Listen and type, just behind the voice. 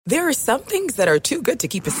There are some things that are too good to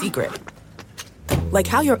keep a secret. Like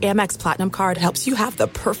how your Amex Platinum card helps you have the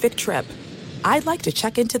perfect trip. I'd like to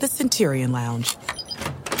check into the Centurion Lounge.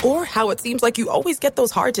 Or how it seems like you always get those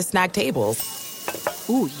hard-to-snag tables.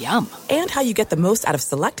 Ooh, yum. And how you get the most out of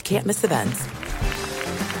select can't-miss events.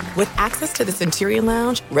 With access to the Centurion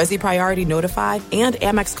Lounge, Resi Priority Notified, and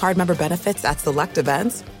Amex card member benefits at select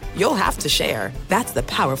events, you'll have to share. That's the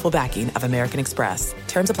powerful backing of American Express.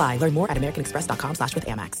 Terms apply. Learn more at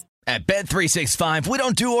americanexpress.com/withAmex. At Bet365, we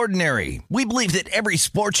don't do ordinary. We believe that every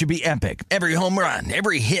sport should be epic. Every home run,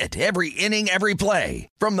 every hit, every inning, every play.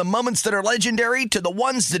 From the moments that are legendary to the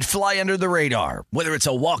ones that fly under the radar. Whether it's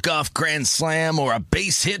a walk-off grand slam or a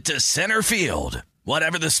base hit to center field.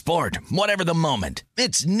 Whatever the sport, whatever the moment,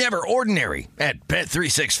 it's never ordinary at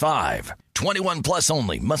Bet365. 21 plus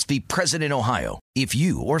only. Must be present in Ohio. If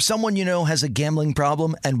you or someone you know has a gambling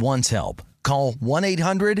problem and wants help, call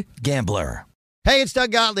 1-800-GAMBLER. Hey, it's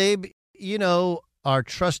Doug Gottlieb. You know, our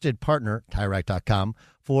trusted partner, TireRack.com,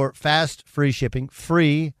 for fast, free shipping,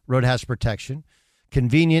 free road hazard protection,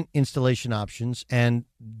 convenient installation options, and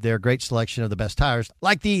their great selection of the best tires,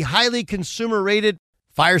 like the highly consumer-rated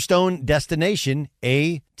Firestone Destination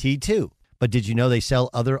AT2. But did you know they sell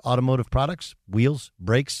other automotive products? Wheels,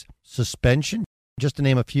 brakes, suspension, just to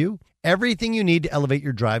name a few. Everything you need to elevate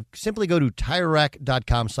your drive. Simply go to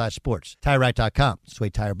TireRack.com/sports. TireRack.com. It's the way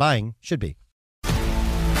tire buying should be.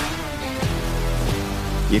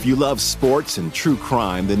 If you love sports and true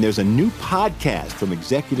crime, then there's a new podcast from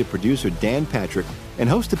executive producer Dan Patrick and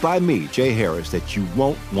hosted by me, Jay Harris, that you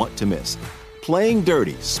won't want to miss. Playing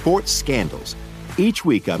Dirty: Sports Scandals. Each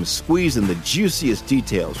week, I'm squeezing the juiciest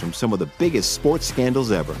details from some of the biggest sports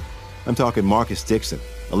scandals ever. I'm talking Marcus Dixon,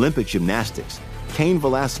 Olympic gymnastics, Cain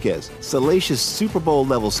Velasquez, salacious Super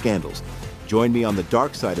Bowl-level scandals. Join me on the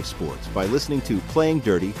dark side of sports by listening to Playing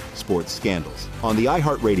Dirty: Sports Scandals on the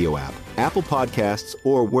iHeartRadio app, Apple Podcasts,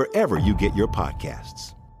 or wherever you get your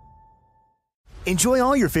podcasts. Enjoy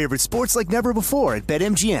all your favorite sports like never before at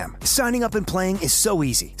BetMGM. Signing up and playing is so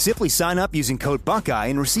easy. Simply sign up using code Buckeye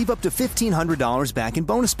and receive up to $1,500 back in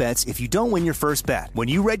bonus bets if you don't win your first bet. When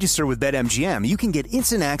you register with BetMGM, you can get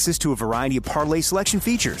instant access to a variety of parlay selection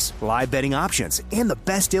features, live betting options, and the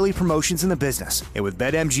best daily promotions in the business. And with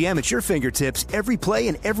BetMGM at your fingertips, every play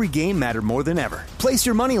and every game matter more than ever. Place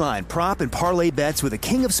your moneyline, prop, and parlay bets with the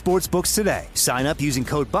king of sportsbooks today. Sign up using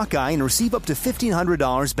code Buckeye and receive up to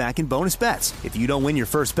 $1,500 back in bonus bets if you don't win your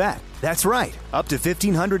first bet. That's right, up to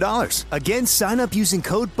 $1,500. Again, sign up using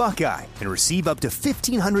code Buckeye and receive up to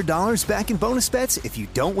 $1,500 back in bonus bets if you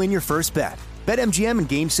don't win your first bet. BetMGM and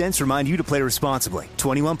GameSense remind you to play responsibly.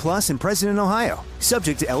 21 plus and present in Ohio.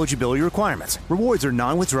 Subject to eligibility requirements. Rewards are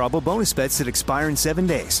non-withdrawable bonus bets that expire in 7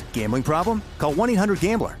 days. Gambling problem? Call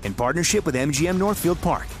 1-800-GAMBLER in partnership with MGM Northfield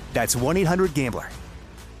Park. That's 1-800-GAMBLER.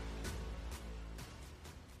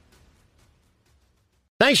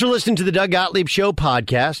 Thanks for listening to the Doug Gottlieb Show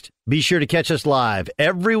podcast. Be sure to catch us live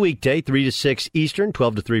every weekday, 3 to 6 Eastern,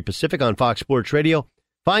 12 to 3 Pacific on Fox Sports Radio.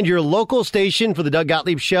 Find your local station for the Doug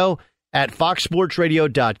Gottlieb Show at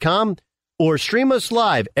foxsportsradio.com or stream us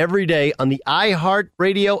live every day on the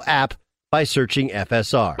iHeartRadio app by searching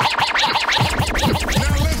FSR. Now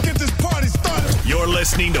let's get this party started. You're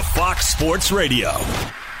listening to Fox Sports Radio.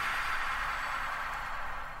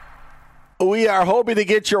 We are hoping to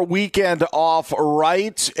get your weekend off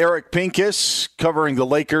right. Eric Pincus, covering the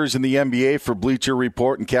Lakers in the NBA for Bleacher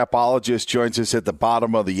Report and Capologist, joins us at the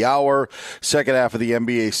bottom of the hour. Second half of the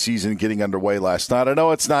NBA season getting underway last night. I know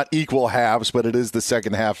it's not equal halves, but it is the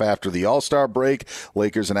second half after the All-Star break.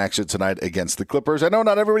 Lakers in action tonight against the Clippers. I know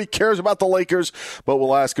not everybody cares about the Lakers, but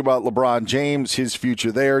we'll ask about LeBron James, his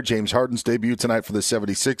future there, James Harden's debut tonight for the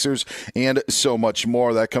 76ers, and so much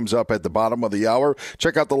more. That comes up at the bottom of the hour.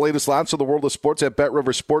 Check out the latest lines for the world of sports at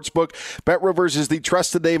BetRivers Sportsbook. BetRivers is the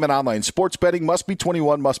trusted name in online sports betting. Must be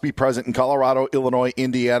 21, must be present in Colorado, Illinois,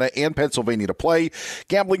 Indiana, and Pennsylvania to play.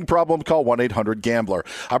 Gambling problem? Call 1-800-GAMBLER.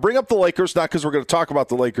 I bring up the Lakers, not because we're going to talk about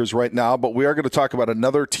the Lakers right now, but we are going to talk about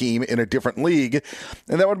another team in a different league,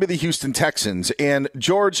 and that would be the Houston Texans. And,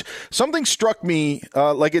 George, something struck me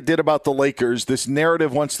like it did about the Lakers. This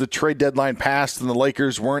narrative once the trade deadline passed and the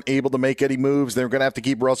Lakers weren't able to make any moves, they were going to have to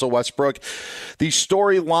keep Russell Westbrook. The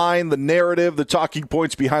storyline, the narrative, the talking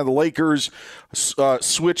points behind the Lakers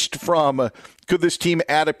switched from could this team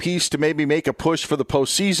add a piece to maybe make a push for the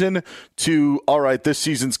postseason to, all right, this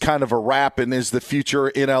season's kind of a wrap, and is the future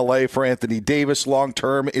in L.A. for Anthony Davis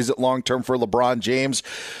long-term? Is it long-term for LeBron James?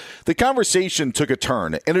 The conversation took a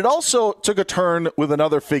turn, and it also took a turn with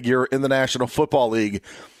another figure in the National Football League,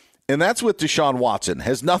 And that's with Deshaun Watson.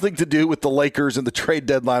 Has nothing to do with the Lakers and the trade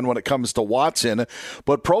deadline when it comes to Watson.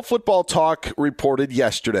 But Pro Football Talk reported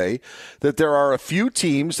yesterday that there are a few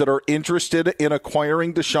teams that are interested in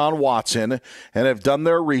acquiring Deshaun Watson and have done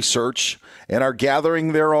their research and are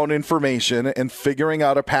gathering their own information and figuring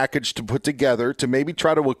out a package to put together to maybe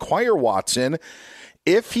try to acquire Watson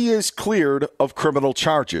if he is cleared of criminal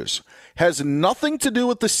charges. Has nothing to do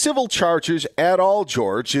with the civil charges at all,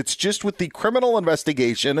 George. It's just with the criminal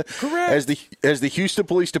investigation. Correct. As the Houston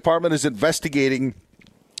Police Department is investigating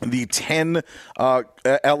the 10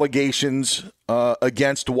 allegations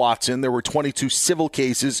against Watson. There were 22 civil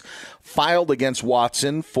cases filed against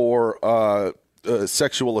Watson for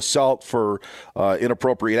sexual assault for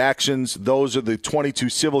inappropriate actions. Those are the 22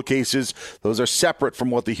 civil cases. Those are separate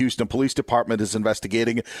from what the Houston Police Department is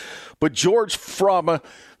investigating. But George, from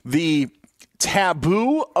the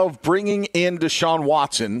taboo of bringing in Deshaun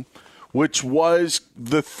Watson, which was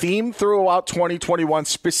the theme throughout 2021,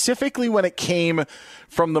 specifically when it came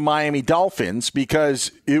from the Miami Dolphins,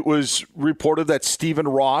 because it was reported that Stephen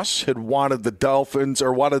Ross had wanted the Dolphins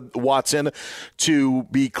or wanted Watson to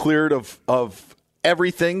be cleared of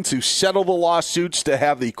everything, to settle the lawsuits, to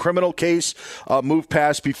have the criminal case move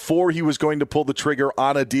past before he was going to pull the trigger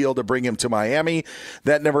on a deal to bring him to Miami.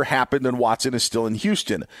 That never happened, and Watson is still in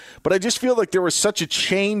Houston. But I just feel like there was such a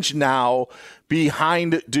change now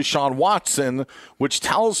behind Deshaun Watson, which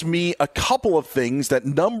tells me a couple of things. That,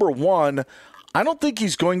 number one, I don't think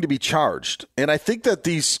he's going to be charged. And I think that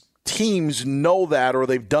these teams know that, or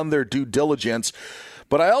they've done their due diligence.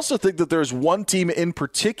 But I also think that there's one team in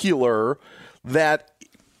particular that,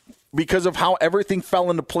 because of how everything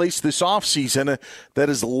fell into place this offseason, that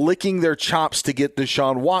is licking their chops to get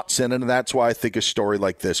Deshaun Watson, and that's why I think a story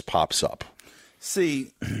like this pops up.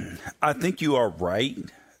 See, I think you are right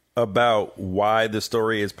about why the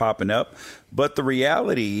story is popping up, but the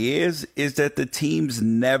reality is that the teams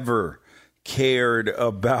never cared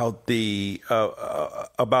about the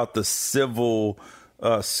civil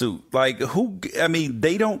suit. Like,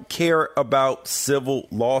 they don't care about civil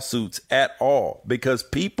lawsuits at all, because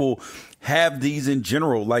people have these in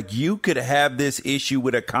general. Like, you could have this issue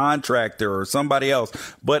with a contractor or somebody else,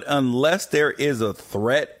 but unless there is a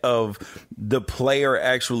threat of the player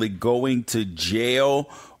actually going to jail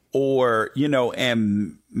or,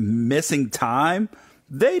 and missing time,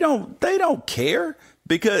 they don't care.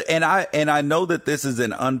 Because, and I know that this is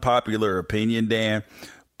an unpopular opinion, Dan,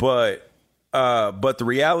 but the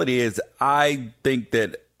reality is, I think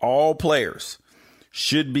that all players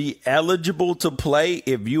should be eligible to play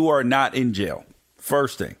if you are not in jail.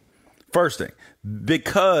 First thing,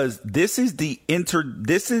 because this is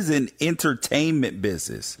an entertainment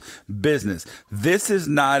business. This is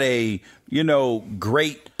not a,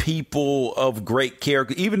 great people of great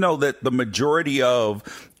character, even though that the majority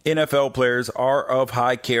of NFL players are of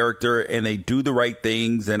high character and they do the right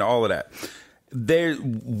things and all of that.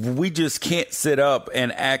 We just can't sit up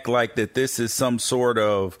and act like that this is some sort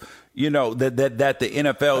of, that the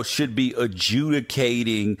NFL should be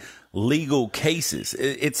adjudicating legal cases.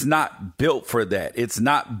 It's not built for that. It's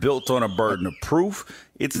not built on a burden of proof.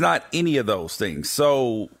 It's not any of those things.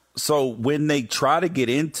 So when they try to get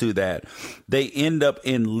into that, they end up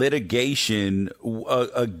in litigation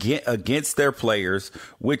against their players,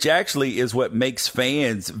 which actually is what makes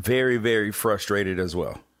fans very, very frustrated as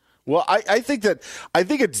well. Well, I think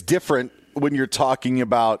it's different when you're talking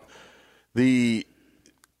about the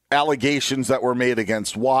allegations that were made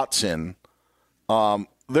against Watson.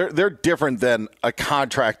 They're different than a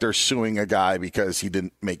contractor suing a guy because he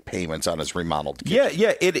didn't make payments on his remodeled kitchen.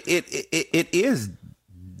 Yeah, it is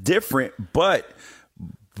different, but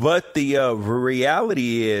the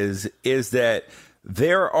reality is that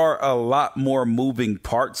there are a lot more moving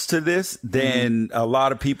parts to this than a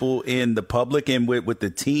lot of people in the public and with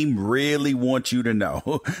the team really want you to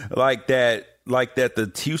know. like that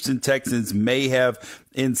the Houston Texans may have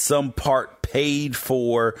in some part paid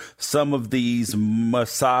for some of these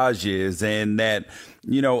massages, and that,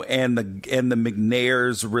 and the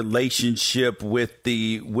McNair's relationship with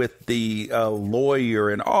the lawyer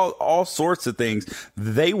and all sorts of things.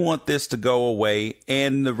 They want this to go away.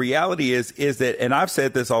 And the reality is that, and I've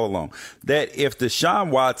said this all along, that if Deshaun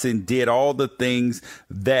Watson did all the things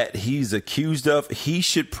that he's accused of, he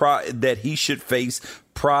should face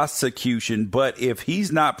prosecution. But if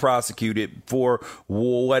he's not prosecuted for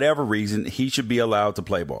whatever reason, he should be allowed to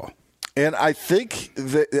play ball. And I think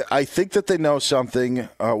that they know something.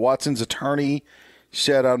 Watson's attorney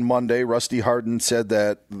said on Monday, Rusty Hardin said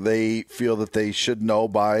that they feel that they should know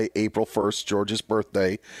by April 1st, George's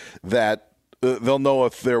birthday, that they'll know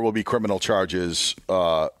if there will be criminal charges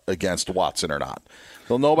against Watson or not.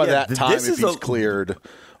 They'll know by that time if he's cleared.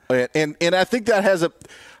 And I think that has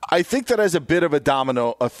a bit of a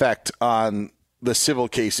domino effect on the civil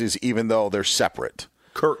cases, even though they're separate.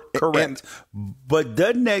 Correct. But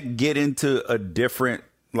doesn't that get into a different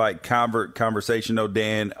conversation, though,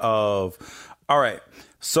 Dan, of, all right,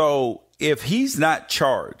 so if he's not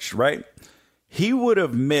charged, right, he would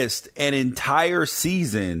have missed an entire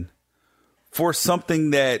season for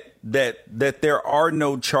something that there are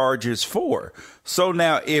no charges for. So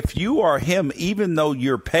now if you are him, even though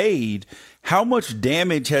you're paid, how much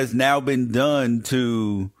damage has now been done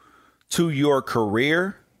to your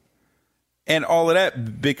career and all of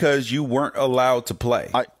that because you weren't allowed to play?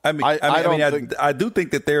 I do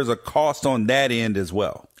think that there's a cost on that end as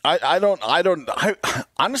well.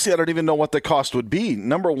 Honestly, I don't even know what the cost would be.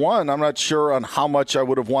 Number one, I'm not sure on how much I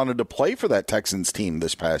would have wanted to play for that Texans team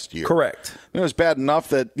this past year. Correct. It was bad enough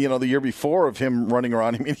that, the year before of him running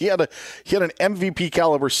around. I mean, he had an MVP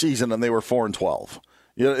caliber season and they were 4-12.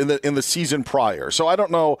 In the season prior. So I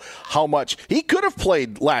don't know how much he could have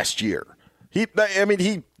played last year. He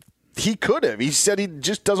could have. He said he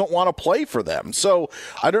just doesn't want to play for them. So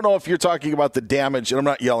I don't know if you're talking about the damage, and I'm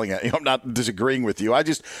not yelling at you. I'm not disagreeing with you. I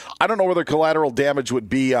don't know whether collateral damage would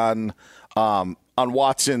be on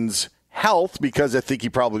Watson's health, because I think he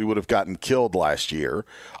probably would have gotten killed last year.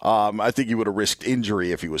 I think he would have risked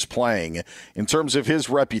injury if he was playing. In terms of his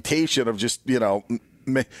reputation of just,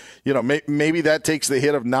 maybe that takes the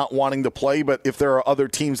hit of not wanting to play, but if there are other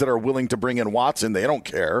teams that are willing to bring in Watson, they don't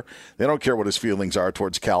care. They don't care what his feelings are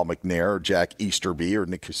towards Cal McNair or Jack Easterby or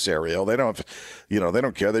Nick Caserio. They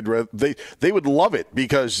don't care. They would love it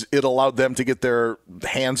because it allowed them to get their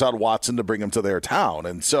hands on Watson to bring him to their town.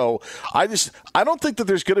 And so I don't think that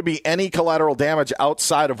there's going to be any collateral damage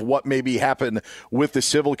outside of what maybe happened with the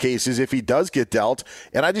civil cases if he does get dealt.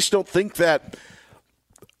 And I just don't think that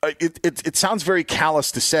it sounds very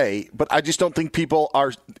callous to say, but I just don't think people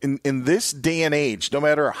are in this day and age, no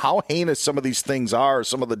matter how heinous some of these things are,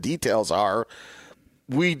 some of the details are,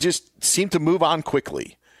 we just seem to move on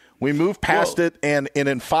quickly. We move past it, and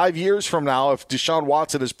in 5 years from now, if Deshaun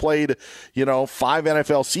Watson has played, 5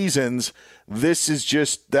 NFL seasons,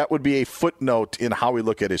 that would be a footnote in how we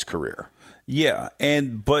look at his career. Yeah,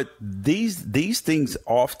 but these things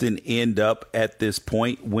often end up at this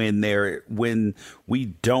point when we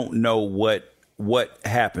don't know what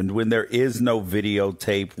happened, when there is no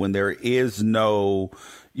videotape, when there is no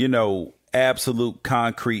absolute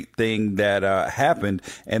concrete thing that happened,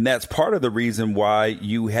 and that's part of the reason why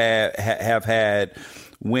you have had,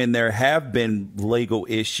 when there have been legal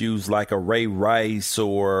issues like a Ray Rice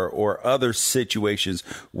or other situations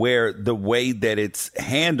where the way that it's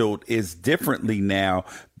handled is differently now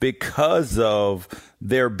because of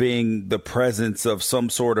there being the presence of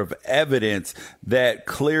some sort of evidence that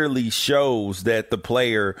clearly shows that the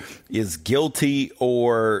player is guilty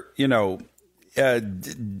or,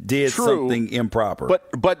 did something improper.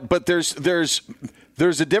 But there's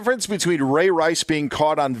a difference between Ray Rice being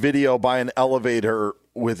caught on video by an elevator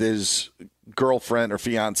with his girlfriend or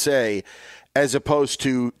fiance, as opposed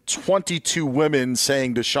to 22 women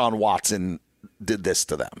saying Deshaun Watson did this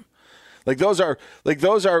to them. They're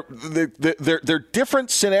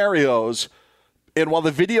different scenarios. And while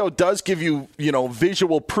the video does give you,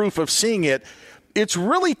 visual proof of seeing it, it's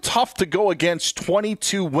really tough to go against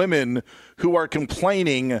 22 women who are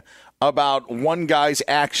complaining about one guy's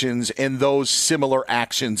actions and those similar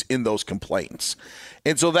actions in those complaints.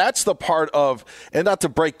 And so that's the part of, and not to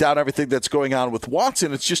break down everything that's going on with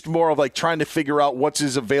Watson, it's just more of trying to figure out what's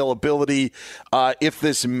his availability, if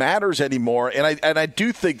this matters anymore. And I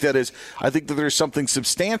do think I think that there's something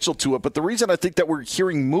substantial to it. But the reason I think that we're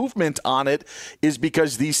hearing movement on it is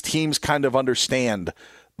because these teams kind of understand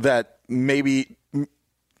that maybe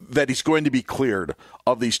that he's going to be cleared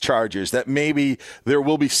of these charges, that maybe there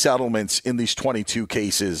will be settlements in these 22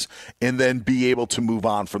 cases, and then be able to move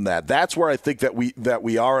on from that. That's where I think that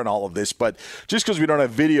we are in all of this. But just because we don't have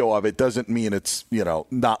video of it doesn't mean it's,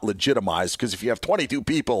 not legitimized. Because if you have 22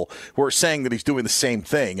 people who are saying that he's doing the same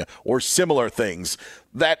thing or similar things,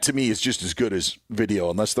 that to me is just as good as video,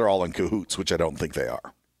 unless they're all in cahoots, which I don't think they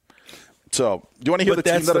are. So, do you want to hear the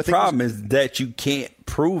team that I think? The problem is that you can't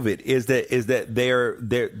prove it. Is that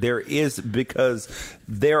there is, because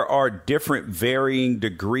there are different varying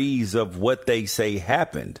degrees of what they say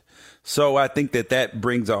happened. So I think that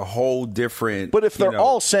brings a whole different. But if they're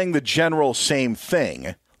all saying the general same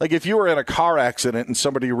thing, like if you were in a car accident and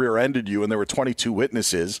somebody rear-ended you and there were 22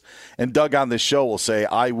 witnesses, and Doug on this show will say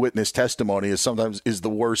eyewitness testimony is sometimes the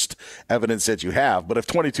worst evidence that you have. But if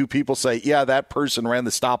 22 people say, yeah, that person ran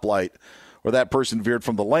the stoplight or that person veered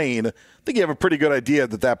from the lane, I think you have a pretty good idea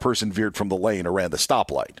that that person veered from the lane or ran the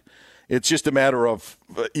stoplight. It's just a matter of,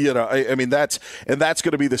 I mean, that's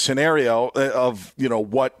going to be the scenario of,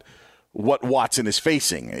 what Watson is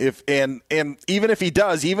facing. And even if he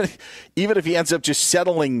does, even if he ends up just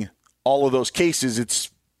settling all of those cases, it's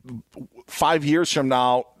 5 years from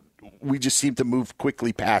now, we just seem to move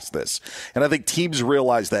quickly past this. And I think teams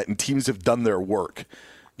realize that, and teams have done their work.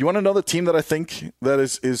 You want to know the team that I think that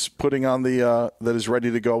is putting on that is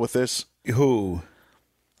ready to go with this? Who?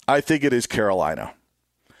 I think it is Carolina.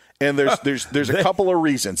 And there's a couple of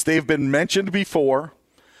reasons. They've been mentioned before.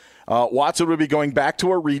 Watson would be going back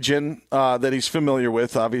to a region that he's familiar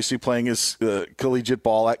with, obviously playing his collegiate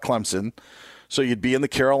ball at Clemson. So you'd be in the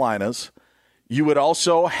Carolinas. You would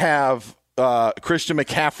also have Christian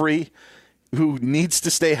McCaffrey, who needs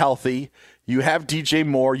to stay healthy. You have DJ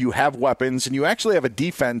Moore. You have weapons. And you actually have a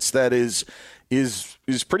defense that is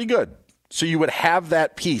pretty good. So you would have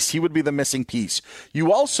that piece. He would be the missing piece.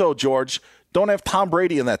 You also, George, don't have Tom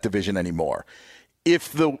Brady in that division anymore.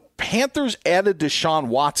 If the Panthers added Deshaun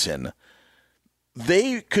Watson,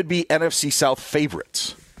 they could be NFC South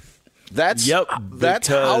favorites. That's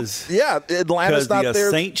Atlanta's not the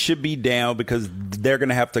there. Saints should be down because they're going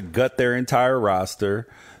to have to gut their entire roster.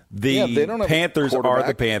 The Panthers are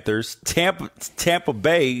the Panthers. Tampa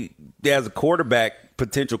Bay has a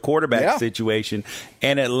potential quarterback situation,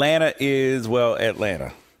 and Atlanta is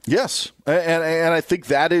Atlanta. Yes, and I think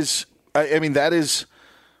that is. That is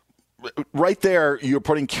right there. You're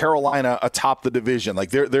putting Carolina atop the division. Like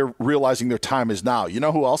they're realizing their time is now. You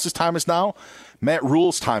know who else's time is now? Matt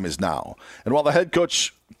Rule's time is now. And while the head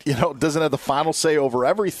coach, doesn't have the final say over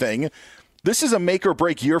everything, this is a make or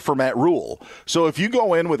break year for Matt Rule. So if you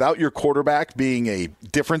go in without your quarterback being a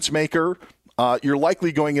difference maker, you're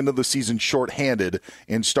likely going into the season shorthanded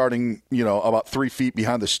and starting, about 3 feet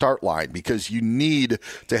behind the start line because you need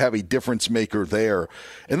to have a difference maker there.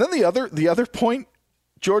 And then the other point,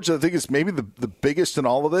 George, I think is maybe the biggest in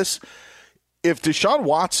all of this. If Deshaun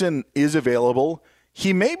Watson is available,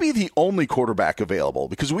 he may be the only quarterback available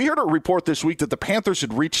because we heard a report this week that the Panthers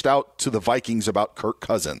had reached out to the Vikings about Kirk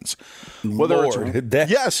Cousins. But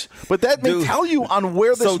that may tell you on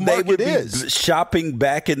where this market is. Shopping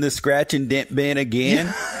back in the scratch and dent bin again.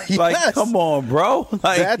 Yes. Come on, bro.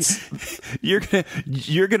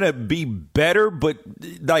 You're gonna be better, but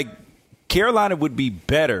Carolina would be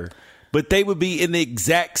better. But they would be in the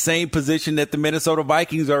exact same position that the Minnesota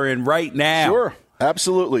Vikings are in right now. Sure.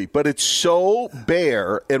 Absolutely, but it's so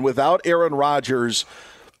bare, and without Aaron Rodgers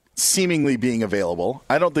seemingly being available,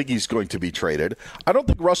 I don't think he's going to be traded. I don't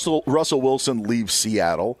think Russell Wilson leaves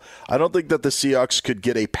Seattle. I don't think that the Seahawks could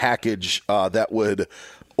get a package that would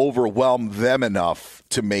overwhelm them enough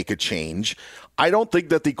to make a change. I don't think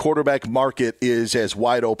that the quarterback market is as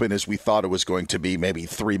wide open as we thought it was going to be maybe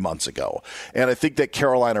 3 months ago. And I think that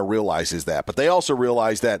Carolina realizes that. But they also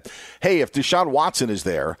realize that, hey, if Deshaun Watson is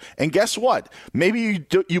there, and guess what? Maybe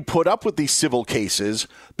you put up with these civil cases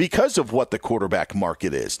because of what the quarterback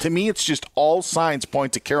market is. To me, it's just all signs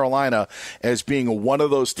point to Carolina as being one of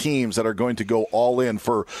those teams that are going to go all in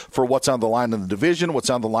for what's on the line in the division, what's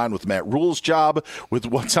on the line with Matt Rule's job, with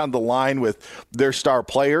what's on the line with their star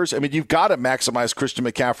players. I mean, you've got to maximize Christian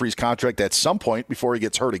McCaffrey's contract at some point before he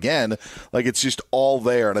gets hurt again. It's just all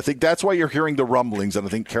there. And I think that's why you're hearing the rumblings, and I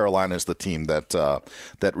think Carolina is the team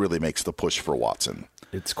that really makes the push for Watson.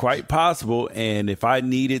 It's quite possible, and if I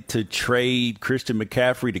needed to trade Christian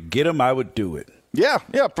McCaffrey to get him, I would do it. Yeah,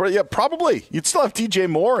 probably. You'd still have DJ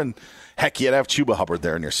Moore, and heck, you'd have Chuba Hubbard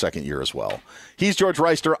there in your second year as well. He's George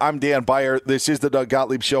Reister. I'm Dan Beyer. This is the Doug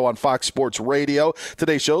Gottlieb Show on Fox Sports Radio.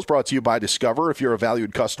 Today's show is brought to you by Discover. If you're a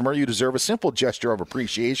valued customer, you deserve a simple gesture of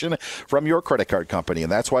appreciation from your credit card company,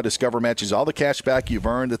 and that's why Discover matches all the cash back you've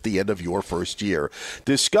earned at the end of your first year.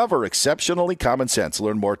 Discover, exceptionally common sense.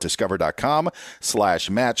 Learn more at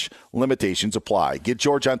discover.com/match. Limitations apply. Get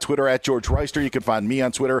George on Twitter at George Reister. You can find me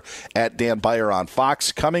on Twitter at Dan Beyer on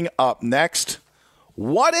Fox. Coming up next,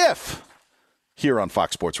 What If? Here on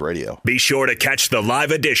Fox Sports Radio. Be sure to catch the live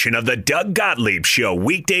edition of the Doug Gottlieb Show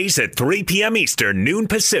weekdays at 3 p.m. Eastern, noon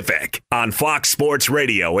Pacific on Fox Sports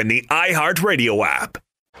Radio and the iHeartRadio app.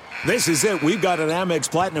 This is it. We've got an Amex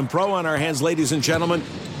Platinum Pro on our hands, ladies and gentlemen.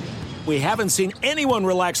 We haven't seen anyone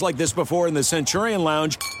relax like this before in the Centurion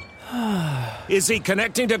Lounge. Is he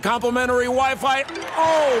connecting to complimentary Wi-Fi?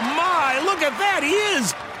 Oh, my. Look at that. He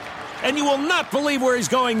is. And you will not believe where he's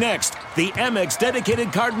going next. The Amex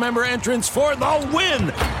dedicated card member entrance for the win.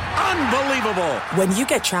 Unbelievable. When you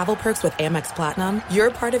get travel perks with Amex Platinum, you're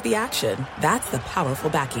part of the action. That's the powerful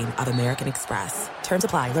backing of American Express. Terms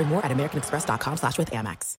apply. Learn more at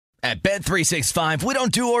americanexpress.com/withAmex. At Bet365, we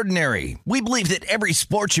don't do ordinary. We believe that every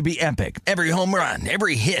sport should be epic. Every home run,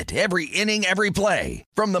 every hit, every inning, every play.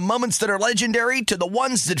 From the moments that are legendary to the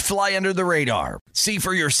ones that fly under the radar. See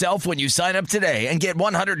for yourself when you sign up today and get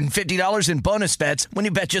 $150 in bonus bets when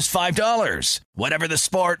you bet just $5. Whatever the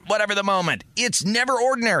sport, whatever the moment, it's never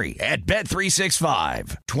ordinary at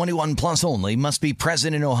Bet365. 21 plus only. Must be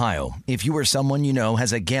present in Ohio. If you or someone you know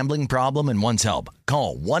has a gambling problem and wants help,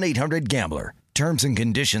 call 1-800-GAMBLER. Terms and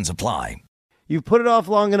conditions apply. You've put it off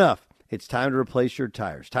long enough. It's time to replace your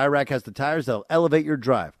tires. Tire Rack has the tires that'll elevate your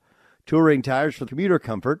drive. Touring tires for commuter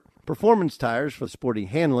comfort, performance tires for sporty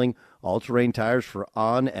handling, all-terrain tires for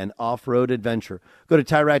on- and off-road adventure. Go to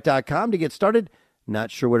TireRack.com to get started.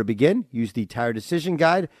 Not sure where to begin? Use the Tire Decision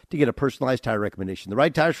Guide to get a personalized tire recommendation. The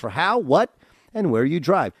right tires for how, what, and where you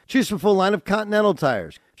drive. Choose from a full line of Continental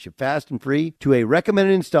tires. Ship fast and free to a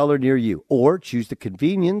recommended installer near you, or choose the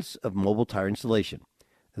convenience of mobile tire installation.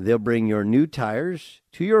 They'll bring your new tires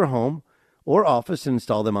to your home or office and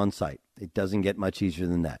install them on site. It doesn't get much easier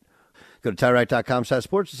than that. Go to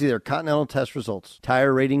TireRack.com/sports to see their Continental test results,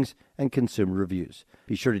 tire ratings, and consumer reviews.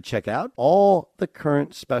 Be sure to check out all the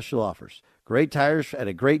current special offers. Great tires at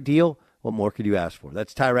a great deal. What more could you ask for?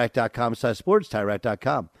 That's TireRack.com/sports,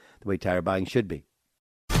 TireRack.com, the way tire buying should be.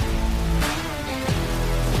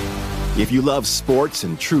 If you love sports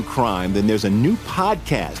and true crime, then there's a new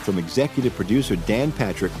podcast from executive producer Dan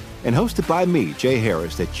Patrick and hosted by me, Jay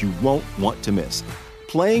Harris, that you won't want to miss.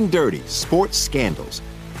 Playing Dirty: Sports Scandals.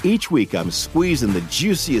 Each week, I'm squeezing the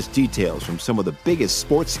juiciest details from some of the biggest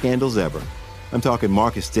sports scandals ever. I'm talking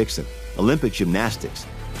Marcus Dixon, Olympic gymnastics,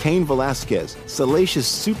 Cain Velasquez, salacious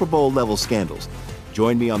Super Bowl-level scandals.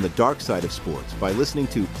 Join me on the dark side of sports by listening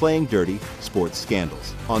to Playing Dirty: Sports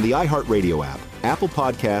Scandals on the iHeartRadio app, Apple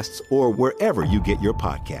Podcasts, or wherever you get your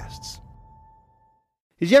podcasts.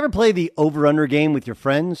 Did you ever play the over-under game with your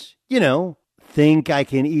friends? You know, think I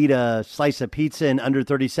can eat a slice of pizza in under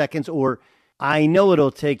 30 seconds, or I know it'll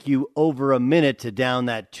take you over a minute to down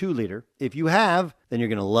that 2-liter. If you have, then you're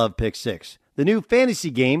going to love Pick 6, the new fantasy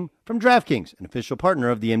game from DraftKings, an official partner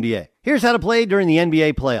of the NBA. Here's how to play during the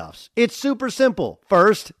NBA playoffs. It's super simple.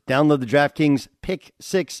 First, download the DraftKings Pick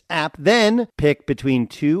 6 app, then pick between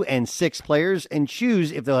 2 and 6 players and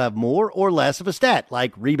choose if they'll have more or less of a stat,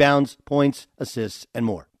 like rebounds, points, assists, and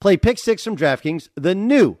more. Play Pick 6 from DraftKings, the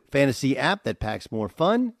new fantasy app that packs more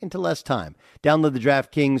fun into less time. Download the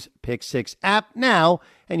DraftKings Pick 6 app now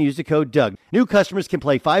and use the code Doug. New customers can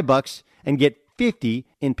play $5 and get 50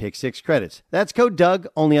 in Pick 6 credits. That's code Doug,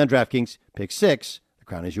 only on DraftKings. Pick 6, the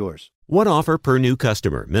crown is yours. One offer per new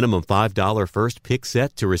customer. Minimum $5 first pick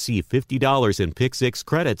set to receive $50 in Pick 6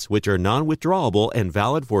 credits, which are non-withdrawable and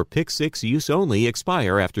valid for Pick 6 use only.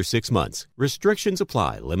 Expire after 6 months. Restrictions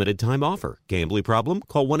apply. Limited time offer. Gambling problem?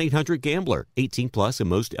 Call 1-800-GAMBLER. 18 plus in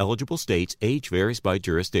most eligible states. Age varies by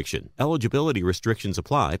jurisdiction. Eligibility restrictions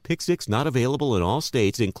apply. Pick 6 not available in all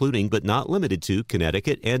states, including but not limited to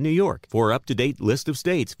Connecticut and New York. For up-to-date list of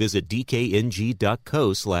states, visit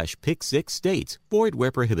dkng.co/pick6states. Void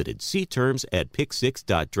where prohibited. See terms at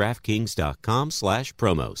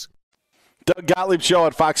pick6.draftkings.com/promos. Doug Gottlieb Show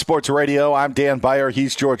at Fox Sports Radio. I'm Dan Beyer.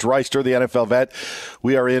 He's George Reister, the NFL vet.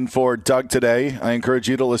 We are in for Doug today. I encourage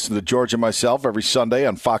you to listen to George and myself every Sunday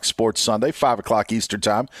on Fox Sports Sunday, 5 o'clock Eastern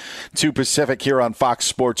Time, 2 Pacific here on Fox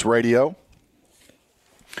Sports Radio.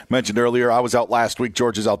 Mentioned earlier, I was out last week.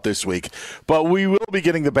 George is out this week. But we will be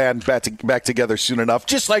getting the band back together soon enough,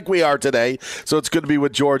 just like we are today. So it's good to be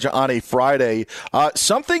with George on a Friday.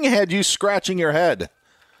 Something had you scratching your head,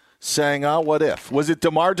 saying, what if? Was it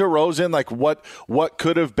DeMar DeRozan? Like, what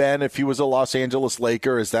could have been if he was a Los Angeles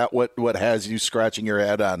Laker? Is that what has you scratching your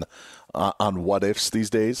head on what ifs these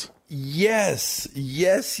days? Yes.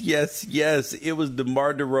 It was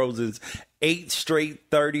DeMar DeRozan's 8 straight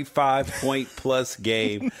 35-point-plus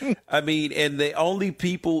game. I mean, and the only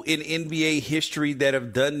people in NBA history that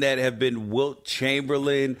have done that have been Wilt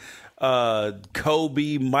Chamberlain,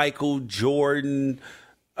 Kobe, Michael Jordan,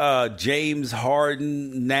 James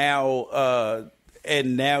Harden,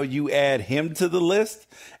 and now you add him to the list.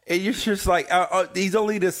 And you're just like, he's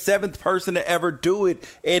only the 7th person to ever do it,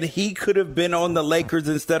 and he could have been on the Lakers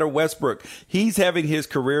instead of Westbrook. He's having his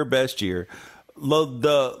career best year.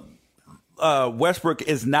 Westbrook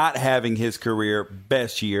is not having his career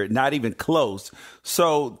best year, not even close.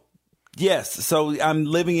 So, yes, so I'm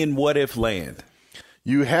living in what-if land.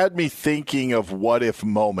 You had me thinking of what-if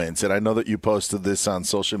moments, and I know that you posted this on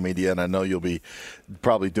social media, and I know you'll be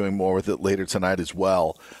probably doing more with it later tonight as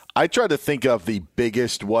well. I tried to think of the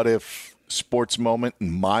biggest what-if sports moment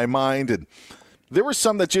in my mind, and there were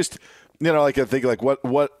some that just, like I think, like what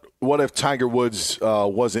Tiger Woods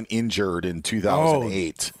wasn't injured in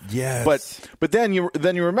 2008? Oh, yes. But then you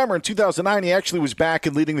remember in 2009 he actually was back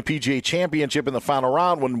and leading the PGA Championship in the final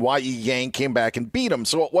round when Y.E. Yang came back and beat him.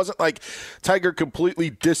 So it wasn't like Tiger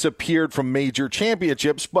completely disappeared from major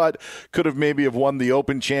championships, but could have maybe have won the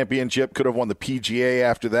Open Championship, could have won the PGA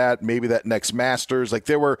after that, maybe that next Masters. Like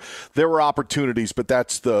there were opportunities, but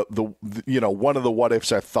that's the one of the what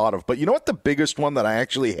ifs I've thought of. But you know what, the biggest one that I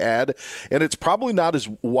actually had, and it's probably not as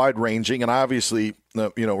wide ranging, and obviously,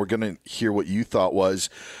 we're going to hear what you thought was,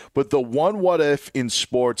 but the one what if in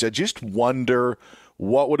sports, I just wonder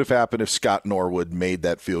what would have happened if Scott Norwood made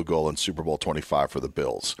that field goal in Super Bowl 25 for the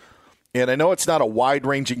Bills. And I know it's not a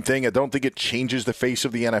wide-ranging thing. I don't think it changes the face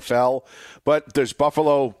of the NFL. But does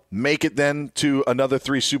Buffalo make it then to another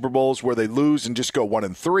 3 Super Bowls where they lose and just go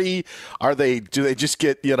 1-3? Do they just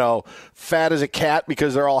get, fat as a cat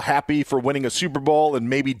because they're all happy for winning a Super Bowl and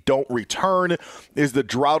maybe don't return? Is the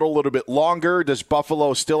drought a little bit longer? Does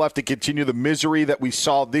Buffalo still have to continue the misery that we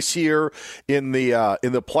saw this year in the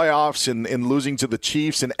playoffs and losing to the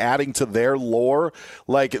Chiefs and adding to their lore?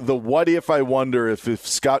 Like the what if, I wonder if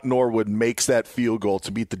Scott Norwood makes that field goal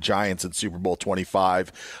to beat the Giants in Super Bowl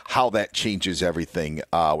 25, how that changes everything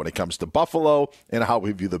when it comes to Buffalo and how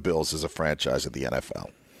we view the Bills as a franchise of the NFL.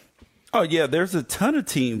 Oh, yeah, there's a ton of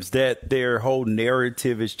teams that their whole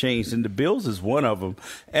narrative has changed, and the Bills is one of them.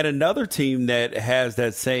 And another team that has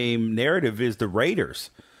that same narrative is the Raiders.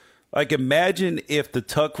 Like, imagine if the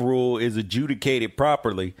Tuck rule is adjudicated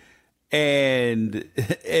properly. And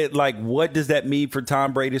what does that mean for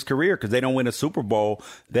Tom Brady's career? Because they don't win a Super Bowl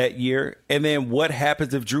that year. And then what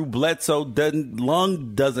happens if Drew Bledsoe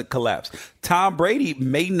lung doesn't collapse? Tom Brady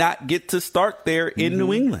may not get to start there in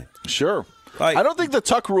New England. Sure. I don't think the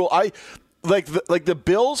Tuck rule. The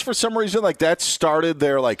Bills, for some reason, that started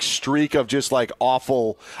their streak of just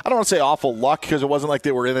awful. I don't want to say awful luck because it wasn't like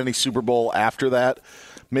they were in any Super Bowl after that.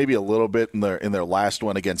 Maybe a little bit in their last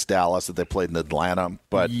one against Dallas that they played in Atlanta,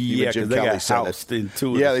 but yeah, Jim they Kelly got said housed in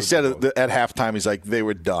two. Yeah, they said at halftime he's like they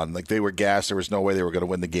were done, they were gassed. There was no way they were going to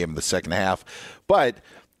win the game in the second half. But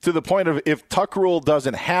to the point of if Tuck rule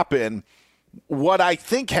doesn't happen, what I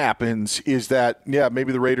think happens is that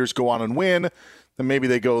maybe the Raiders go on and win, then maybe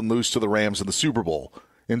they go and lose to the Rams in the Super Bowl.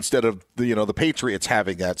 Instead of the Patriots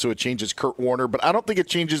having that. So it changes Kurt Warner, but I don't think it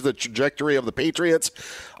changes the trajectory of the Patriots.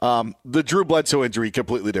 The Drew Bledsoe injury,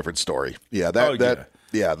 completely different story. Yeah,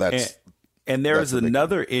 that's and there's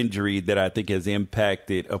another injury that I think has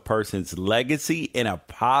impacted a person's legacy in a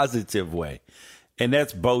positive way, and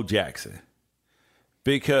that's Bo Jackson.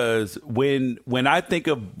 Because when I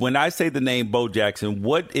say the name Bo Jackson,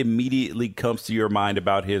 what immediately comes to your mind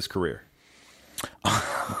about his career?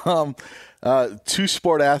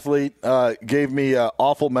 Two-sport athlete, gave me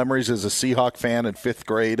awful memories as a Seahawk fan in 5th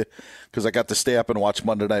grade because I got to stay up and watch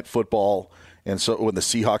Monday Night Football. And so when the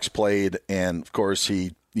Seahawks played, and of course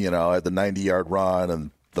he, had the 90-yard run and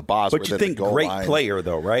the boss. But you think great player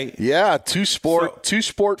though, right? Yeah, two-sport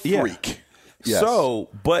freak. Yes. So,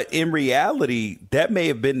 but in reality, that may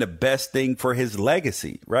have been the best thing for his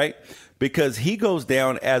legacy, right? Because he goes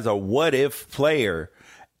down as a what-if player.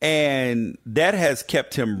 And that has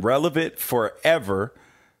kept him relevant forever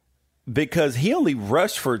because he only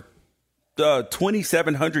rushed for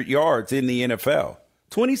 2,700 yards in the NFL.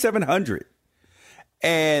 2,700.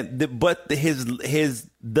 And the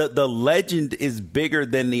legend is bigger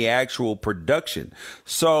than the actual production.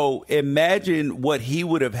 So imagine what he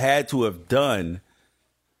would have had to have done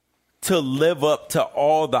to live up to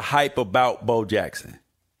all the hype about Bo Jackson.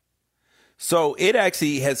 So it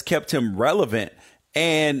actually has kept him relevant.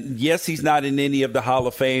 And yes, he's not in any of the Hall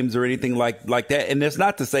of Fames or anything like that. And that's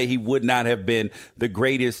not to say he would not have been the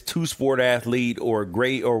greatest two-sport athlete or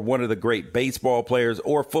one of the great baseball players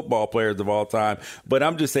or football players of all time. But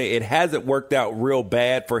I'm just saying it hasn't worked out real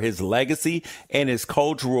bad for his legacy and his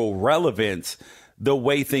cultural relevance the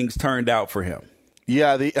way things turned out for him.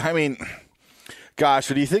 Yeah, gosh,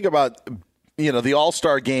 when you think about, the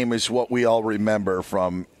All-Star game is what we all remember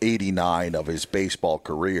from '89 of his baseball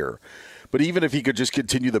career. But even if he could just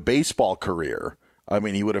continue the baseball career,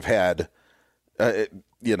 he would have had,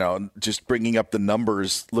 just bringing up the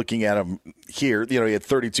numbers, looking at him here, he had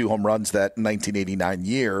 32 home runs that 1989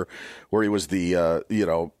 year where he was the,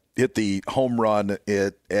 hit the home run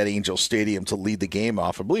at Angel Stadium to lead the game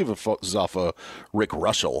off. I believe it was off of Rick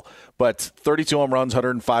Russell. But 32 home runs,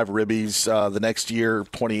 105 ribbies. The next year,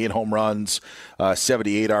 28 home runs,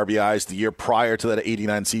 78 RBIs. The year prior to that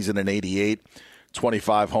 89 season in 88.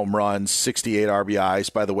 25 home runs, 68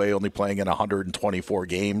 RBIs, by the way, only playing in 124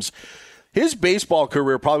 games. His baseball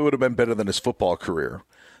career probably would have been better than his football career.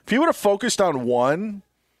 If he would have focused on one,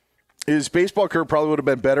 His baseball career probably would have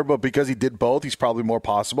been better, but because he did both, he's probably more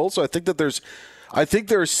possible. So I think that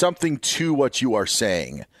there's something to what you are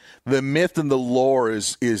saying. The myth and the lore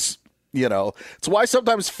is it's why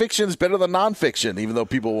sometimes fiction is better than nonfiction, even though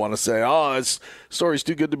people want to say, "Oh, this story's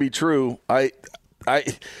too good to be true." The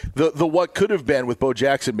what could have been with Bo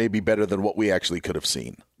Jackson may be better than what we actually could have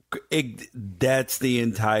seen. That's the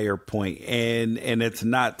entire point. And it's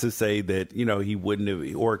not to say that, he wouldn't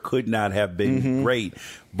have or could not have been great,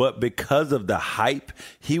 but because of the hype,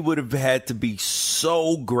 he would have had to be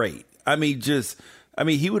so great.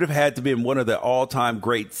 He would have had to be one of the all-time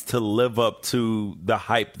greats to live up to the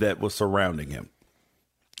hype that was surrounding him.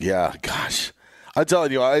 Yeah, gosh. I'm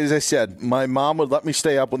telling you, as I said, my mom would let me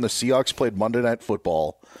stay up when the Seahawks played Monday Night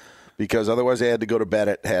Football because otherwise I had to go to bed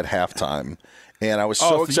at halftime. And I was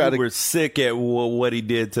so excited. You were sick at what he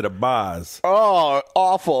did to the Boz. Oh,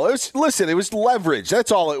 awful. It was leverage.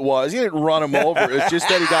 That's all it was. He didn't run him over. It's just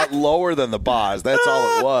that he got lower than the Boz. That's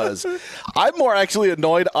all it was. I'm more actually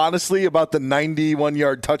annoyed, honestly, about the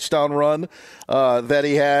 91-yard touchdown run that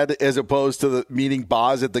he had as opposed to the meeting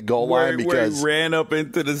Boz at the goal line. Because he ran up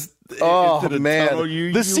into the man. Tunnel.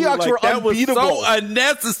 The Seahawks were unbeatable. That was so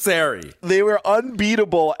unnecessary. They were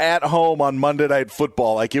unbeatable at home on Monday Night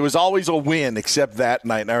Football. Like, it was always a win, except that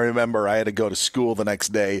night. And I remember I had to go to school the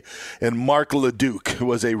next day, and Mark LeDuc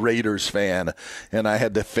was a Raiders fan, and I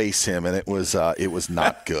had to face him, and it was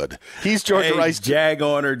not good. He's Georgia Rice. Jag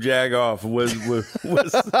on or jag off was Mark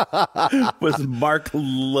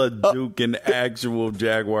LeDuc an actual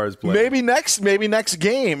Jaguars player? Maybe next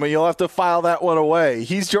game, and you'll have to file that one away.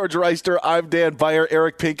 He's Georgia Reister. I'm Dan Beyer.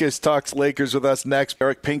 Eric Pincus talks Lakers with us next.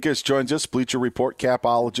 Eric Pincus joins us, Bleacher Report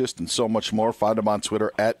capologist, and so much more. Find him on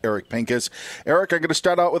Twitter at Eric Pincus. Eric, I'm going to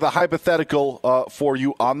start out with a hypothetical for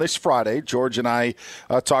you on this Friday. George and I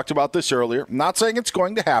talked about this earlier. I'm not saying it's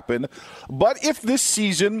going to happen, but if this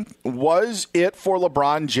season was it for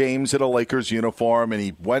LeBron James in a Lakers uniform and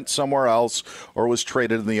he went somewhere else or was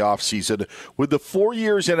traded in the offseason, would the 4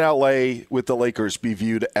 years in L.A. with the Lakers be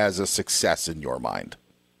viewed as a success in your mind?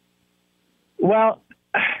 Well,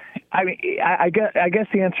 I guess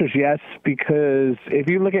the answer is yes, because if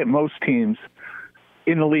you look at most teams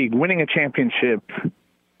in the league, winning a championship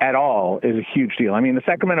at all is a huge deal. I mean, the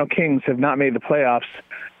Sacramento Kings have not made the playoffs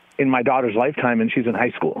in my daughter's lifetime, and she's in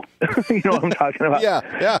high school. You know what I'm talking about?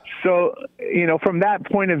 Yeah. So, from that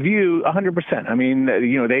point of view, 100%. I mean,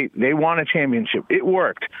 they won a championship. It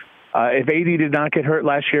worked. If AD did not get hurt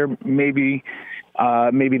last year, maybe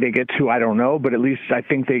they get to, I don't know, but at least I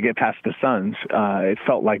think they get past the Suns. It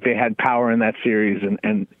felt like they had power in that series.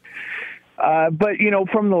 But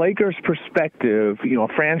from the Lakers' perspective, a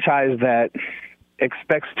franchise that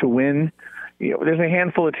expects to win, there's a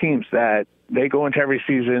handful of teams that they go into every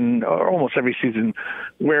season or almost every season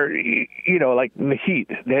where, like the Heat,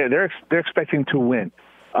 they're expecting to win.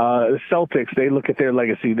 The Celtics, they look at their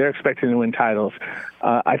legacy. They're expecting to win titles.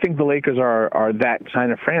 I think the Lakers are that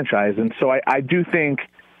kind of franchise. And so I do think,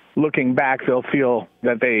 looking back, they'll feel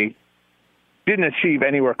that they didn't achieve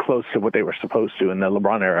anywhere close to what they were supposed to in the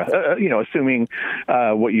LeBron era, assuming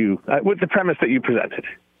with the premise that you presented.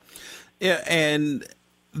 Yeah, and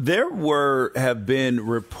there have been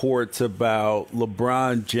reports about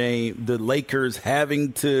LeBron James, the Lakers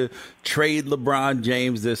having to trade LeBron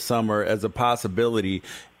James this summer as a possibility.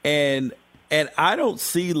 And I don't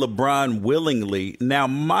see LeBron willingly. Now,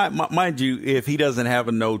 mind you, if he doesn't have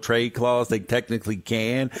a no trade clause, they technically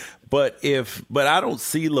can. But I don't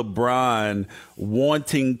see LeBron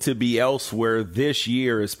wanting to be elsewhere this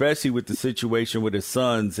year, especially with the situation with his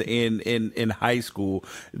sons in high school.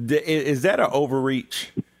 Is that an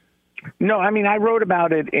overreach? No, I mean, I wrote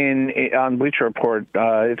about it on Bleacher Report.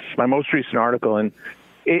 It's my most recent article, and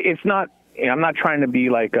it's not. I'm not trying to be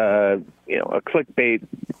like a clickbait.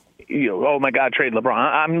 Oh my God, trade LeBron.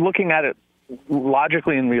 I'm looking at it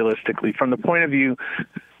logically and realistically from the point of view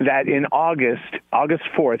that in August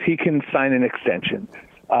 4th, he can sign an extension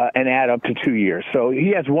and add up to 2 years. So he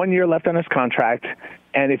has 1 year left on his contract.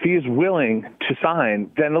 And if he is willing to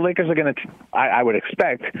sign, then the Lakers are going to, I would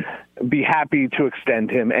expect, be happy to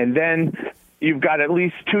extend him. And then you've got at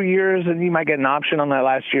least 2 years, and you might get an option on that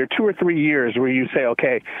last year, 2 or 3 years where you say,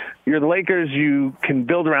 okay, you're the Lakers, you can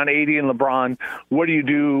build around AD and LeBron. What do you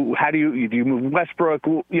do? How do you move Westbrook?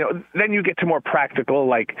 Then you get to more practical,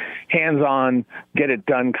 like hands-on, get it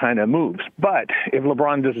done kind of moves. But if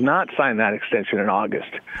LeBron does not sign that extension in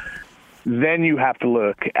August, then you have to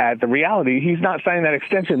look at the reality. He's not signing that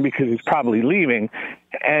extension because he's probably leaving.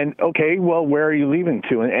 And, okay, well, where are you leaving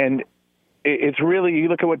to? And it's really, you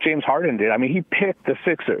look at what James Harden did. I mean, he picked the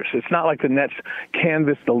Sixers. It's not like the Nets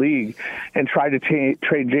canvassed the league and tried to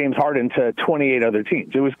trade James Harden to 28 other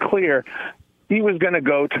teams. It was clear he was going to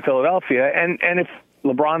go to Philadelphia. And if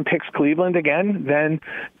LeBron picks Cleveland again, then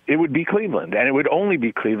it would be Cleveland. And it would only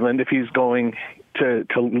be Cleveland if he's going to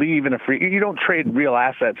leave in a free. You don't trade real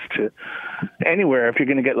assets to anywhere if you're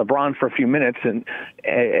going to get LeBron for a few minutes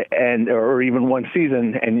and or even one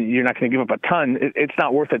season, and you're not going to give up a ton. It's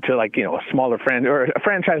not worth it to, like, a smaller friend or a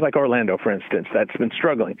franchise like Orlando, for instance, that's been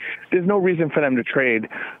struggling. There's no reason for them to trade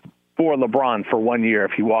for LeBron for 1 year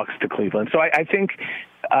if he walks to Cleveland. So I think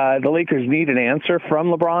the Lakers need an answer from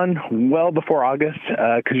LeBron well before August,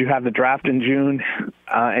 because you have the draft in June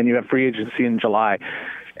and you have free agency in July.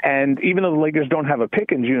 And even though the Lakers don't have a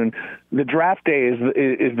pick in June, the draft day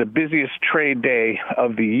is the busiest trade day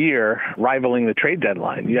of the year, rivaling the trade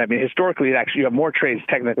deadline. Yeah, I mean, historically, you have more trades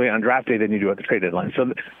technically on draft day than you do at the trade deadline.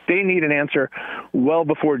 So they need an answer well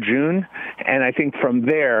before June, and I think from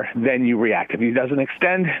there, then you react. If he doesn't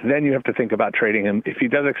extend, then you have to think about trading him. If he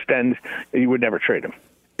does extend, you would never trade him.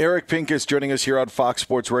 Eric Pincus joining us here on Fox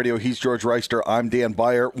Sports Radio. He's George Reister. I'm Dan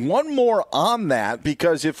Beyer. One more on that,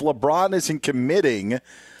 because if LeBron isn't committing,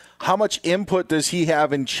 how much input does he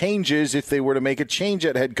have in changes if they were to make a change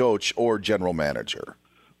at head coach or general manager?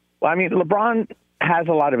 Well, I mean, LeBron has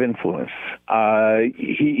a lot of influence.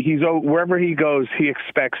 He's wherever he goes, he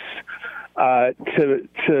expects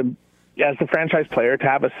to as the franchise player to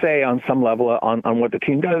have a say on some level on what the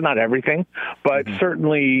team does. Not everything, but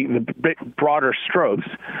certainly the broader strokes.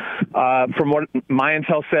 From what my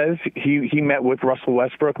intel says, he met with Russell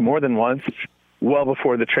Westbrook more than once, well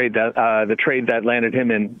before the trade that landed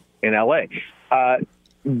him in LA.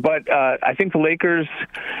 But I think the Lakers,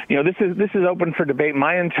 this is open for debate.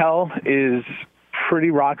 My intel is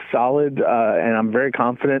pretty rock solid, and I'm very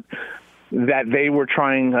confident that they were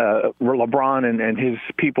trying, LeBron and his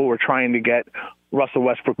people were trying to get Russell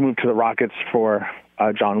Westbrook moved to the Rockets for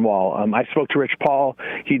John Wall. I spoke to Rich Paul.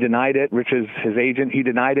 He denied it. Rich is his agent. He